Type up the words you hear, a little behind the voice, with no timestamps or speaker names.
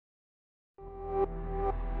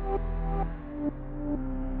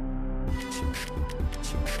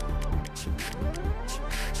Hi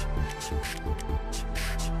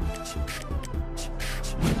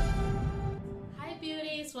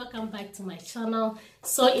beauties, welcome back to my channel.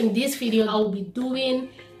 So in this video I'll be doing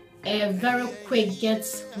a very quick get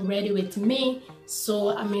ready with me.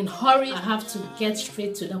 So I'm in a hurry, I have to get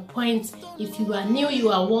straight to the point. If you are new, you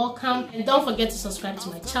are welcome, and don't forget to subscribe to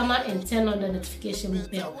my channel and turn on the notification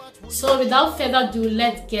bell. So without further ado,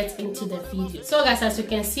 let's get into the video. So guys, as you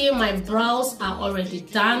can see, my brows are already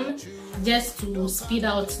done. Just to speed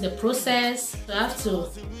out the process, so I have to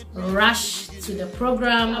rush to the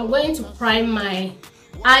program. I'm going to prime my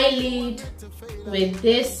eyelid with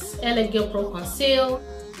this LA Pro Conceal.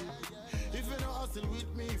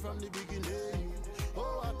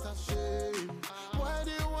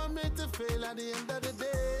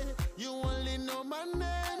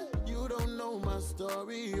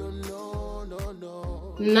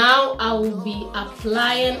 Now I will be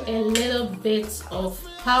applying a little bit of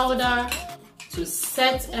powder to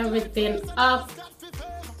set everything up.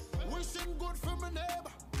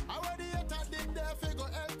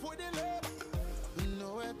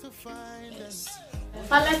 Yes. The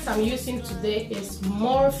palette I'm using today is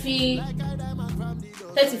Morphe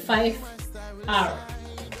 35R.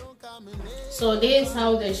 So this is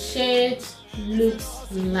how the shade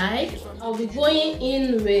looks like. I'll be going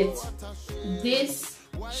in with this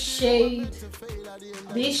shade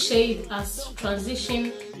as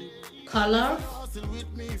transition color.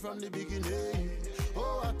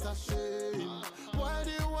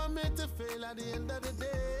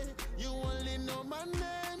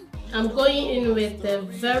 I'm going in with a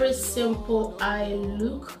very simple eye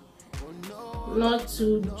look, not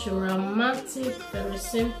too dramatic, very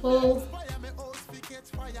simple.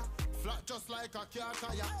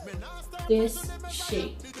 This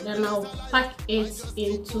shade, then I'll pack it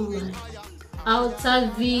into my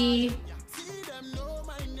outer V.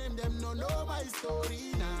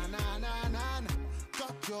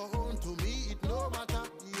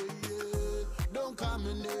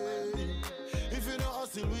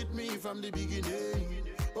 With me from the beginning,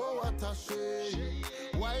 oh what a shame.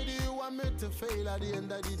 Why do you want me to fail at the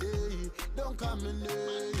end of the day? Don't come in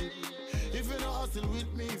there. If you don't hustle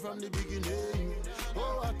with me from the beginning,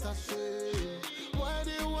 oh what a shame. Why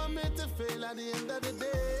do you want me to fail at the end of the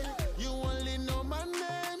day? You only know my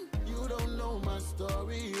name, you don't know my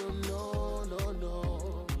story. Oh no, no,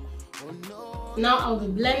 no, oh no. Now I'll be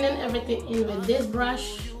blending everything in with this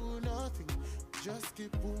brush. Just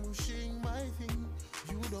keep pushing my thing.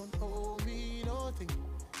 You don't owe me nothing.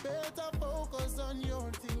 Better focus on your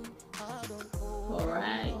thing. I don't owe.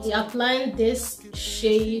 Alright, I'm applying this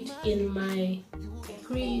shade in my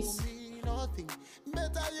crease.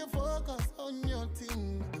 Better you focus on your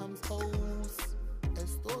thing. I'm supposed a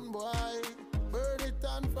stone boy. Bird it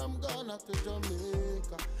on from Ghana to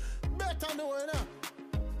Jamaica. Better know it.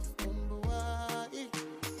 Stone boy.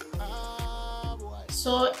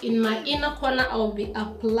 So in my inner corner, I'll be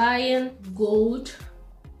applying gold.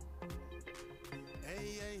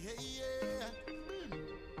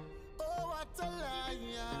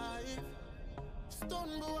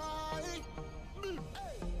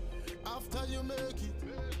 After you make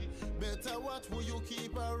it, better what will you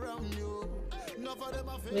keep around you?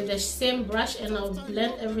 With the same brush, and I'll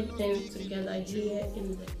blend everything together here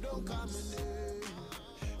in the crease.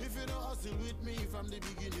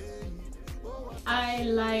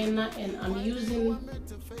 Eyeliner, and I'm using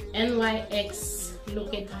NYX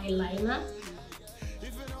Look It eyeliner.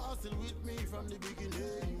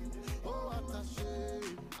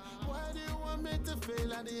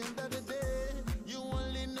 You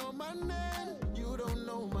only know my name, you don't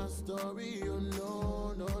know my story. Oh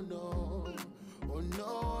no, no, no, oh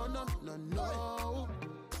no, no, no, no.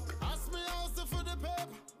 Ask me also for the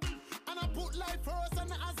paper, and I put life first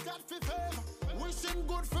and I ask God for favor. Wishing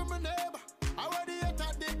good for my neighbor. Already I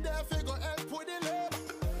did there figure help with the labor.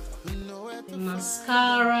 No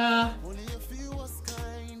mascara. Only if you was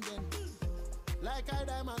kind then. Like I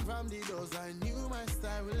diamond from the doors, I knew my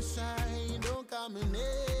style will shine. Don't come in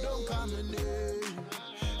here, don't come in here.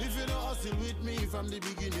 If you don't hustle with me from the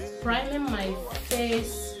beginning. Priming my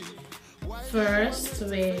face first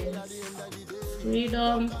with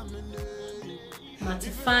Freedom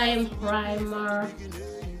Mattifying Primer.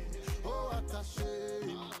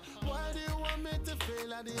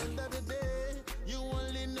 At the end of the day, you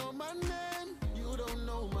only know my name, you don't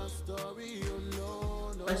know my story. Oh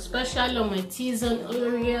no, no, especially on my T-zone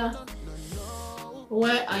area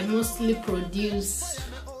where I mostly produce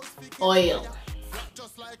oil.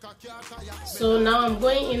 So now I'm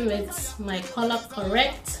going in with my color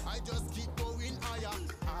correct.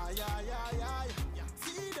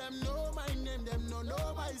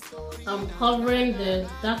 I'm covering the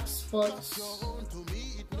dark spots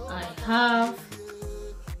I have.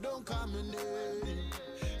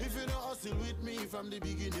 If you don't hustle with me from the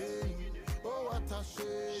beginning, oh what a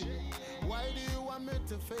shame. Why do you want me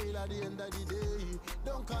to fail at the end of the day?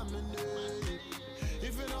 Don't come in there.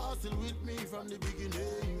 If you don't hustle with me from the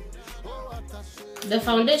beginning, oh what a shame. The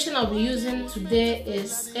foundation I'll be using today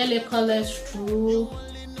is LA Colors True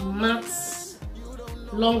Matte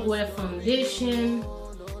Long Wear Foundation.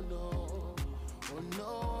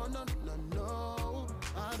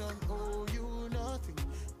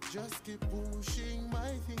 Just keep pushing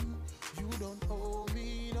my thing. You don't owe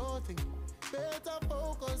me nothing. Better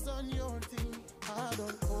focus on your thing. I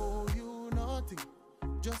don't owe you nothing.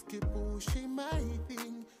 Just keep pushing my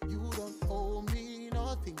thing. You don't owe me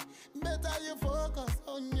nothing. Better you focus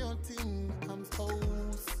on your thing. I'm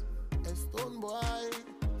house, a stone boy.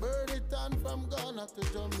 Burn it on from Ghana to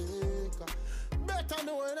Jamaica. Better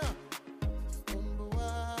know it now. Stone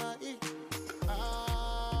boy.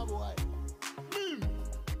 Ah boy.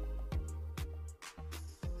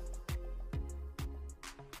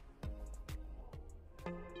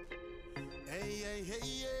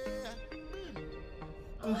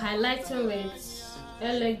 I'm highlighting with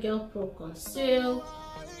LA Girl Pro Conceal.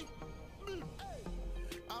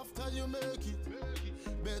 After you make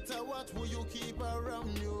it, better what will you keep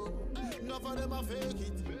around you? None of them are fake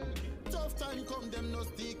it. Tough time come, them not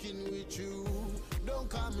sticking with you. Don't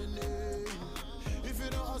come in there. If you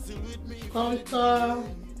don't hustle with me, Contour. oh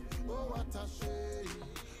what a shame.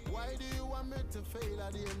 Why do you want me to fail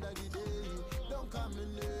at the end of the day? Don't come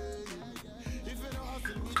in there. If you don't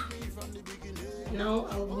hustle with me from the beginning. Now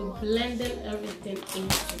I'll be blending everything in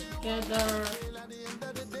together. At the end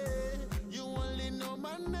of the day, you only know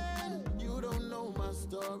my name. You don't know my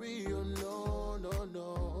story. Oh no, no,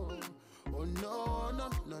 no. Oh no, no,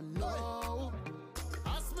 no, no.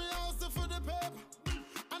 Ask me also for the paper.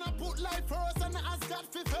 And I put life first and I ask God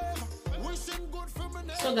for favor. Wishing good for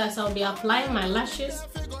me. So guys, I'll be applying my lashes.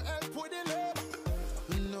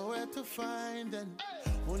 Nowhere to find them.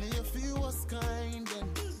 Only a few was kind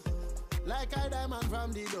and like I diamond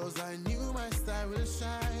from the doors, I knew my star will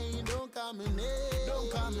shine. Don't come in there,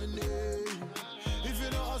 don't come in there. If you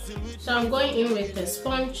don't hustle with So I'm going in with the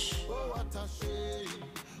sponge. oh what a shame.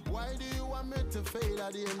 Why do you want me to fail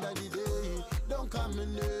at the end of the day? Don't come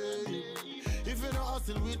in there. If you don't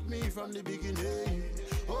hustle with me from the beginning,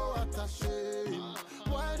 oh what a shame.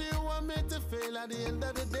 Why do you want me to fail at the end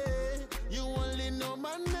of the day? You only know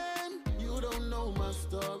my name, you don't know my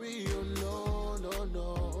story. Oh no, no,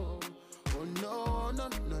 no. Oh no, no,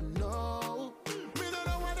 no, no. Me don't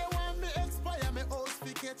know why they want me expire. Me house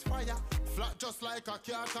fi catch fire. Flat just like a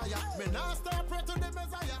car tire. Me now start pray to the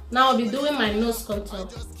Messiah. Now I'll be doing my nose contour.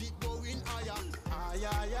 Just keep going higher. Ay,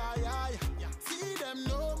 ay, ay, ay. See them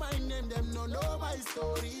know my name, them no know my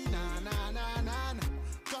story. Na, na, na, na, na.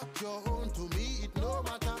 Cut your own to me, it no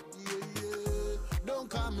matter. Yeah, yeah. Don't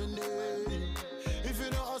come in there. If you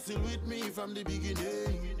don't hustle with me from the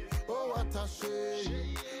beginning, oh what a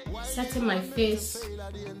shame. Setting my face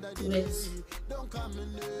with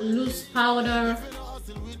loose powder. If you don't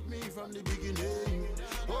hustle with me from the beginning,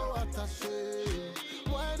 oh what a shame.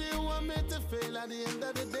 Why do you want me to fail at the end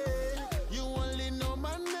of the day? You only know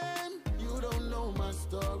my name, you don't know my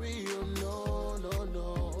story. Oh no, no,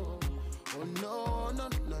 no. Oh no, no,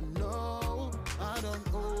 no, no. I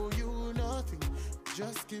don't owe you nothing.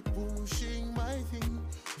 Just keep pushing my thing.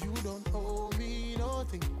 You don't owe me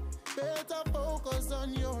nothing. Better focus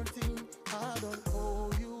on your thing. I don't owe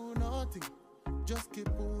you nothing. Just keep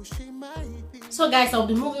pushing my thing. So guys, I'll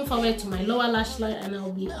be moving forward to my lower lash line and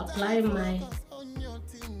I'll be applying my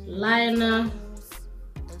liner.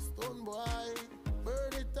 A stone boy,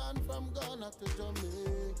 burn it on from Ghana to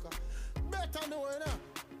Jamaica. Better know it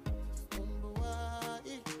now. Stone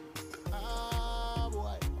boy, ah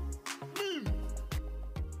boy.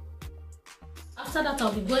 After that,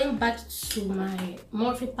 I'll be going back to my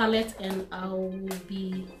Morphe palette and I will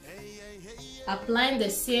be applying the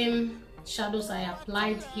same shadows I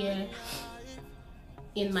applied here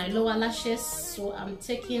in my lower lashes. So I'm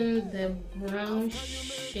taking the brown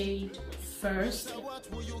shade first. What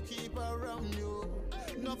will you keep around you?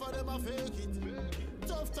 None of them are fake it.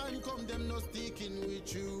 Tough time come, them no sticking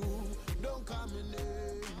with you. Don't come in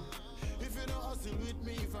there. If you don't hustle with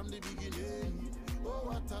me from the beginning, oh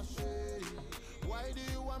what a shame. Why do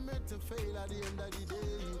you want me to fail at the end of the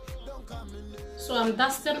day? Don't come in there. So I'm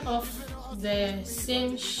dusting off the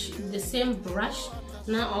same brush.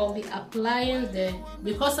 Now I'll be applying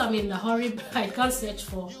because I'm in a hurry, I can't search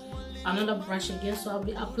for another brush again, so I'll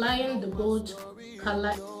be applying the gold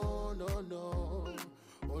color. No, no, no.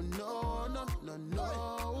 Oh no, no, no,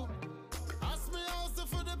 no. Ask me also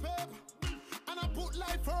for the paper, and I put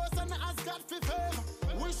life first and ask God for favor.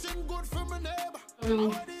 Wishing good for my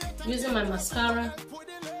neighbor. Using my mascara.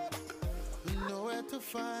 Nowhere to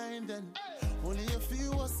find them. Only a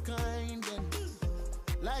few was kind then.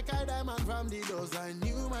 Like a diamond from the doors, I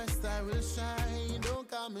knew my star will shine. Don't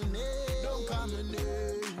call me name, don't call me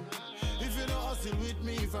name. If you don't hustle with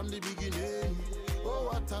me from the beginning, oh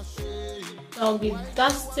what a shame. I'll be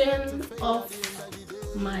dusting off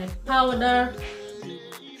my powder.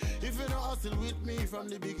 If you don't hustle with me from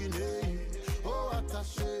the beginning, oh what a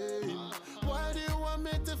shame. Why do you want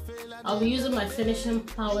me to fail? I'll be using my finishing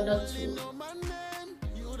powder to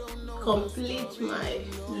complete my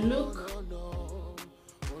look.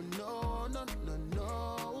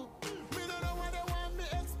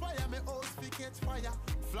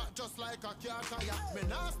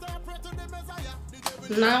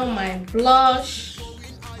 Now my blush.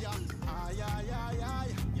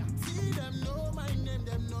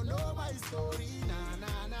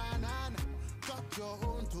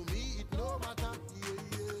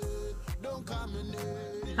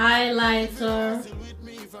 Highlighter.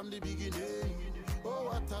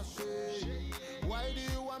 Why do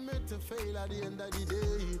you want me to fail at the end of the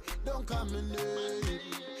day? Don't come in there.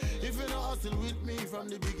 If you don't hustle with me from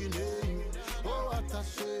the beginning, oh what a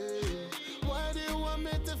shame. Why do you want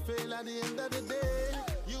me to fail at the end of the day?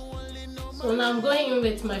 You only know. So now I'm going in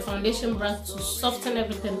with my foundation brush to soften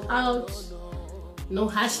everything out. No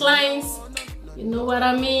harsh lines. You know what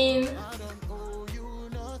I mean?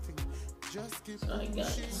 So I got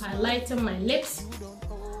highlighting my lips.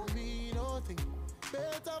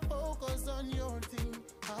 Better focus on your thing.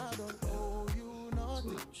 I don't owe you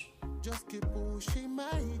nothing. Just keep pushing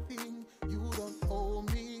my thing. You don't owe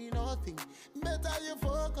me nothing. Better you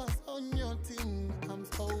focus on your thing. I'm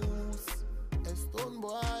spouse, a stone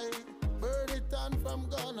boy. Bird it on from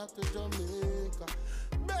Ghana to Jamaica.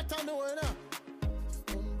 Better know it now.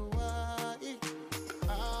 Stone boy.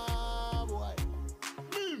 Ah boy.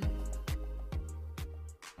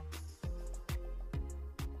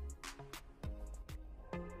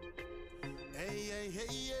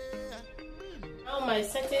 Now my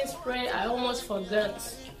setting spray, I almost forgot.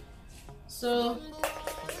 So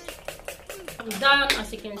I'm done,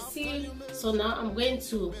 as you can see. So now I'm going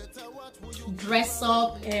to dress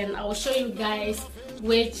up and I will show you guys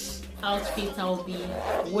which outfit I'll be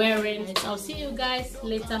wearing. I'll see you guys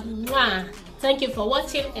later. Mwah. Thank you for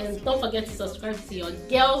watching and don't forget to subscribe to your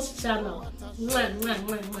girls channel. Mwah, mwah,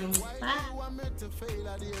 mwah, mwah. Bye.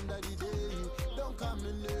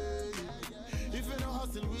 If you don't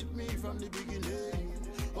hustle with me from the beginning,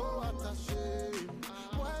 oh what a shame.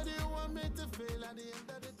 Why do you want me to fail at the end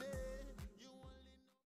of the day?